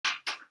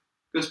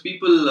Because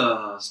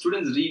people,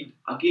 students read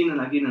again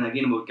and again and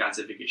again about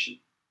calcification,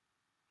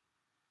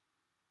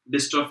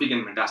 dystrophic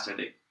and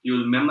metastatic. You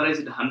will memorize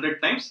it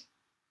 100 times,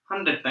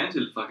 100 times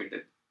you'll forget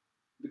it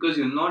because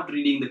you're not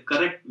reading the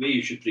correct way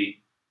you should read.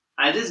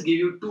 I'll just give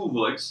you two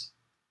words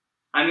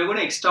and you're going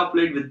to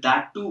extrapolate with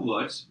that two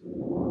words,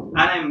 and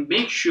I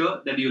make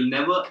sure that you'll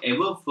never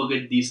ever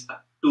forget these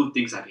two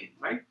things again,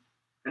 right?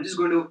 I'm just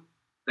going to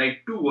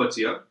write two words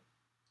here,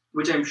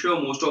 which I'm sure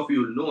most of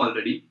you know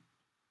already: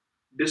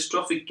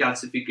 dystrophic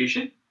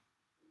calcification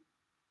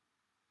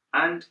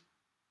and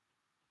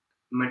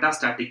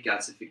metastatic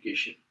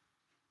calcification.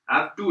 I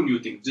have two new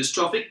things,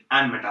 dystrophic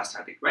and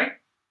metastatic, right?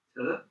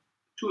 So the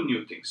two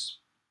new things.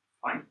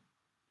 Fine.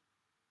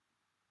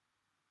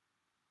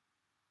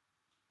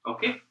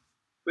 Okay.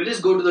 We'll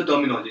just go to the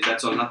terminology.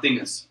 That's all. Nothing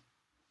else.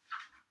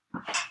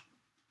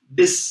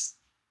 Dys.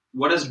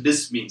 What does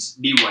dys means?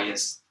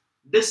 DYS.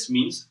 Dys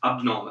means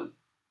abnormal.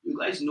 You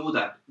guys know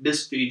that.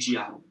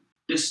 Dysphagia,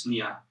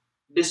 dyspnea,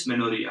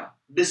 dysmenorrhea.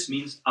 Dys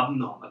means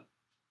abnormal.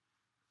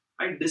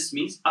 Right? Dys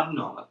means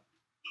abnormal.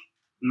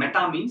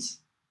 Meta means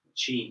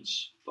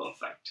change.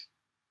 Perfect.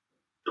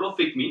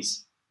 Trophic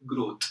means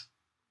growth.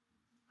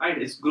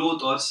 Right? It's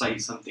growth or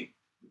size, something.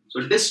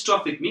 So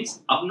dystrophic means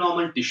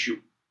abnormal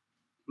tissue.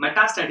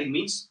 Metastatic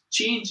means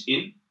change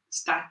in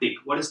static.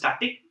 What is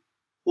static?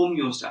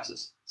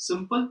 Homeostasis.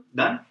 Simple,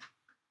 done.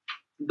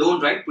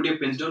 Don't write, put your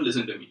pens down,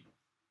 listen to me.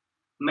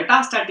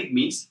 Metastatic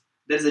means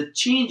there is a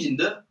change in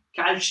the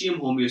calcium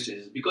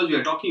homeostasis because we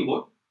are talking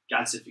about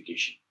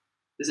calcification.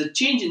 There's a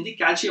change in the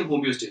calcium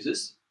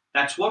homeostasis.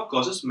 That's what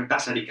causes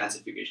metastatic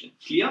calcification.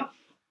 Clear?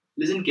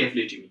 Listen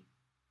carefully to me.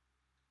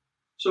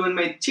 So when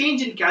my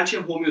change in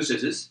calcium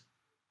homeostasis,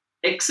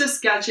 excess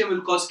calcium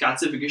will cause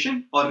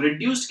calcification or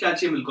reduced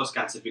calcium will cause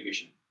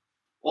calcification.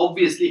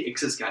 Obviously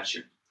excess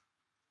calcium.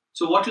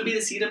 So what will be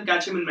the serum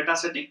calcium in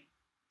metastatic?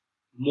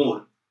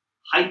 More.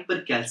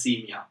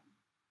 Hypercalcemia.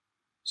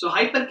 So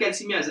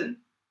hypercalcemia is a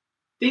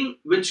thing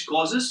which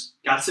causes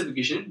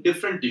calcification in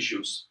different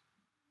tissues.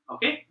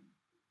 Okay?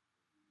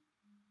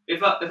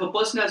 If a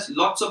person has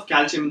lots of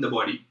calcium in the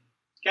body,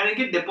 can it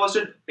get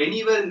deposited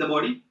anywhere in the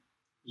body?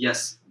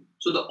 Yes.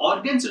 So the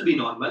organs will be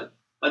normal,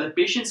 but the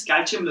patient's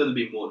calcium level will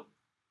be more.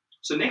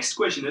 So next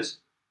question is,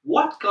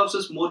 what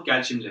causes more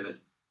calcium level?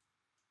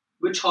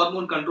 Which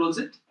hormone controls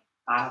it?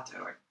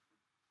 Parathyroid.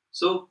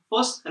 So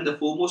first and the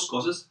foremost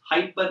causes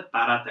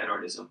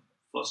hyperparathyroidism.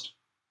 First.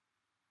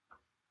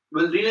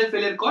 Will renal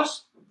failure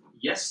cause?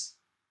 Yes.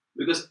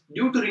 Because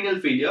due to renal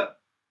failure,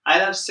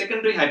 I'll have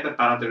secondary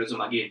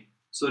hyperparathyroidism again.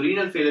 So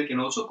renal failure can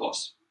also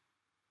cause.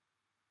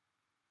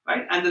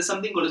 Right? And there's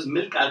something called as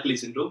milk alkali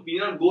syndrome. We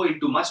will not go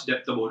into much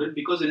depth about it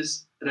because it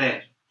is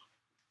rare.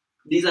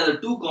 These are the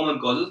two common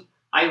causes.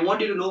 I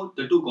want you to know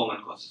the two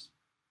common causes.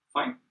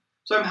 Fine.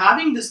 So I'm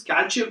having this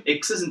calcium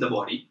excess in the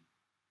body.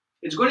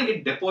 It's going to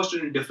get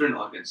deposited in different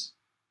organs.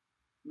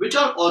 Which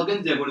are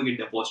organs they are going to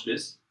get deposited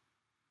is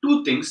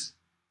two things.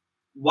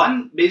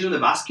 One based on the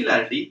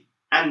vascularity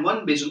and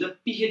one based on the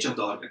pH of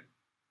the organ.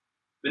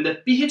 When the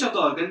pH of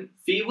the organ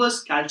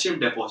favors calcium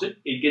deposit,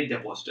 it gets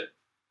deposited.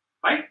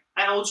 Right?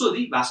 And also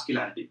the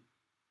vascularity.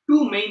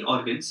 Two main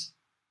organs,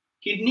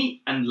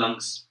 kidney and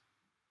lungs.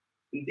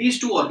 In these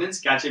two organs,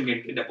 calcium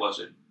can get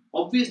deposited.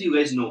 Obviously, you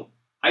guys know,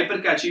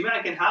 hypercalcemia,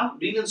 I can have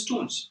renal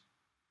stones.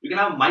 You can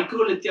have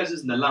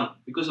microlithiasis in the lung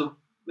because of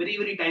very,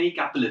 very tiny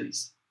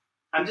capillaries.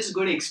 I'm just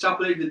going to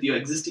extrapolate with your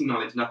existing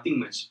knowledge, nothing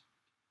much.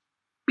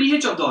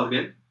 pH of the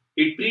organ,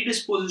 it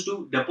predisposes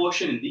to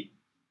deposition in the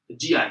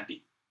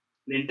GIT.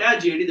 The entire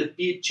GIT, the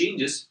pH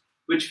changes,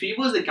 which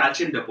favors the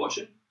calcium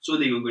deposition, so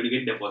they are going to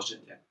get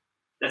deposited there.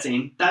 That's the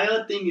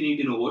entire thing you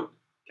need to know about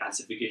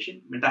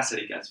calcification,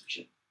 metastatic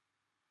calcification.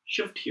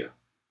 Shift here.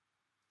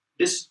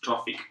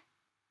 Dystrophic.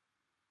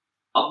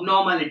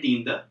 Abnormality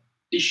in the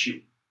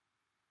tissue.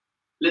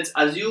 Let's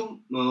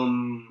assume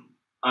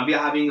we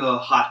are having a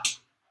heart.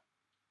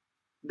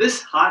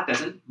 This heart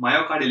has a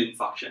myocardial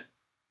infarction.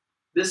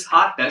 This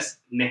heart has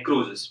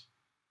necrosis,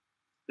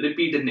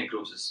 repeated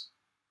necrosis.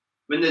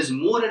 When there's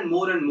more and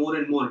more and more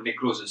and more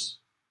necrosis,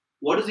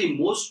 what is the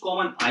most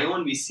common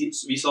ion we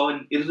saw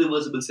in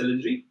irreversible cell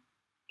injury?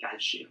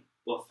 Calcium.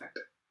 Perfect.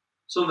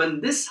 So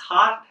when this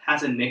heart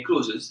has a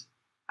necrosis,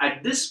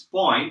 at this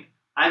point,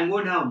 I'm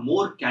going to have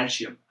more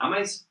calcium. Am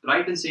I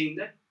right in saying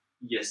that?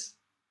 Yes.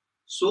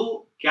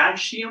 So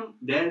calcium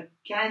there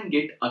can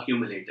get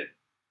accumulated.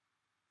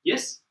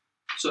 Yes.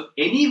 So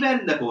anywhere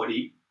in the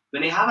body,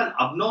 when I have an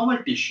abnormal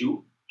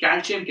tissue,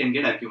 calcium can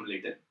get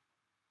accumulated.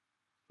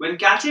 When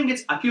calcium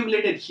gets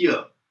accumulated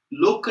here,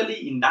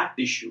 locally in that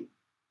tissue,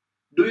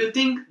 do you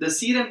think the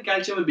serum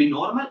calcium will be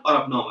normal or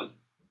abnormal?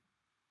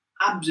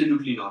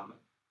 Absolutely normal.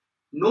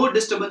 No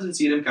disturbance in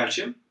serum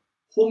calcium.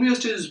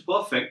 Homeostasis is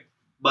perfect,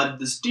 but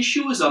this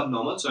tissue is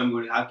abnormal, so I'm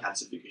going to have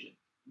calcification.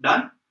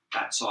 Done?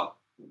 That's all.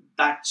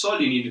 That's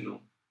all you need to know.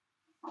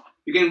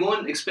 You can go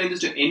and explain this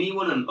to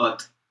anyone on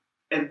earth.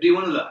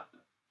 Everyone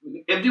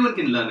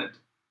can learn it.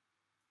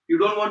 You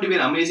don't want to be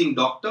an amazing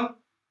doctor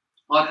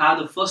or have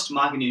the first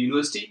mark in your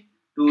university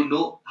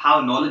to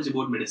have knowledge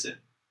about medicine.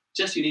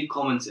 Just you need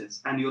common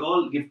sense, and you're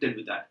all gifted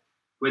with that.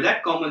 With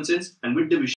that common sense and with the vision,